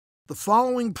The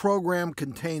following program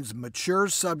contains mature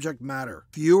subject matter.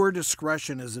 Viewer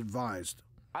discretion is advised.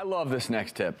 I love this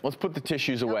next tip. Let's put the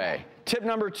tissues away. Tip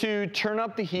number 2, turn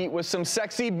up the heat with some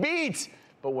sexy beets.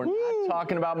 But we're not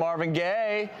talking about Marvin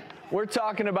Gaye. We're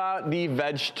talking about the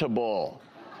vegetable.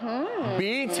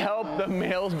 Beets help the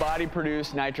male's body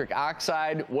produce nitric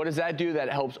oxide. What does that do? That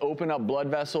helps open up blood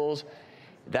vessels.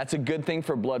 That's a good thing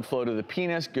for blood flow to the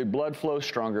penis, good blood flow,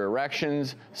 stronger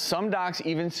erections. Some docs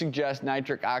even suggest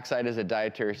nitric oxide as a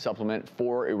dietary supplement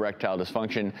for erectile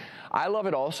dysfunction. I love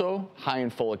it also, high in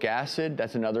folic acid.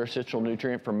 That's another essential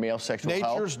nutrient for male sexual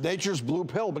health. Nature's blue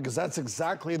pill, because that's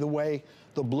exactly the way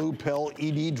the blue pill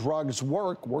ED drugs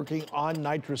work, working on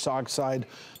nitrous oxide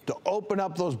to open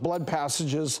up those blood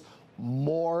passages,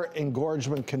 more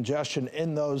engorgement, congestion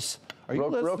in those. Are you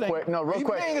listening? Real quick. No, real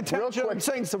quick. Paying attention? I'm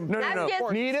saying some. No.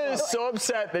 Nita is so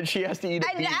upset that she has to eat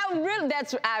a beet.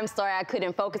 I'm sorry, I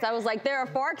couldn't focus. I was like, there are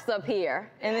forks up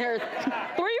here, and there's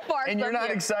 3 forks. And you're not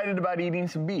excited about eating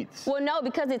some beets? Well, no,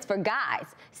 because it's for guys.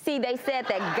 See, they said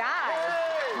that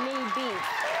guys need beets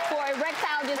for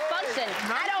erectile dysfunction.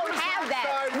 I don't have that.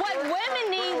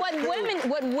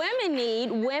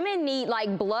 Women need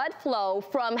like blood flow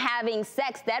from having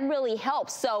sex. That really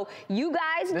helps. So you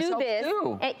guys do this.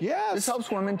 Yes. This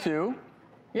helps women too.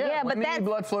 Yeah, but women need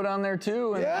blood flow down there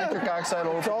too, and nitric oxide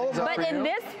will. But in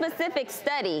this specific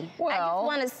study,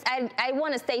 I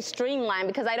want to stay streamlined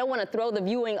because I don't want to throw the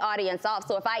viewing audience off.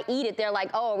 So if I eat it, they're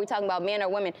like, oh, are we talking about men or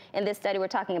women? In this study, we're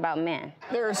talking about men.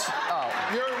 You're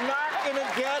not gonna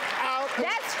get out.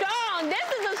 That's strong.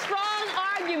 This is a strong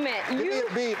argument. Give me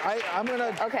a beet. I'm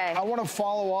gonna. Okay. I want to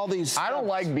follow all these steps. I don't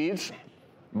like beets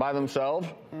by themselves.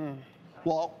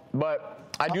 Well,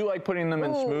 but I do like putting them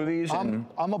in smoothies.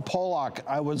 I'm a Polak.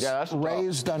 I was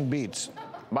raised on beets.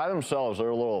 By themselves, they're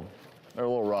a little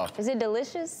rough. Is it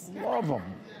delicious? Love them.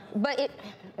 But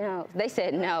no, they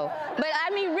said no. But I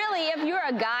mean, really, if you're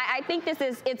a guy, I think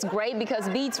it's great because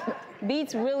beets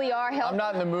really are helpful. I'm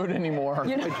not in the mood anymore.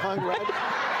 My tongue red?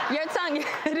 Your tongue,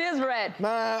 it is red.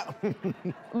 Nah.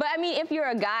 But I mean, if you're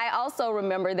a guy, also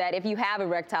remember that if you have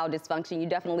erectile dysfunction, you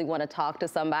definitely want to talk to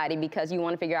somebody because you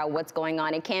want to figure out what's going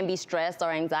on. It can be stress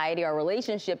or anxiety or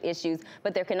relationship issues,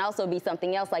 but there can also be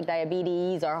something else like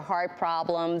diabetes or heart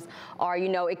problems, or, you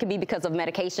know, it could be because of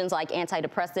medications like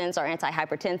antidepressants or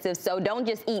antihypertensive. So don't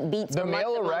just eat beets for months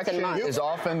and months and months. The male erection is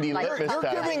often the litmus test.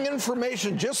 You're giving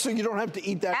information just so you don't have to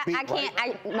eat that beet. I can't.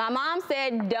 My mom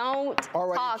said don't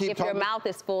talk if your mouth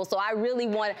is full. So I really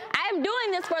want. I am doing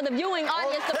this for the viewing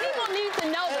audience. So people need to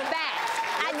know the facts.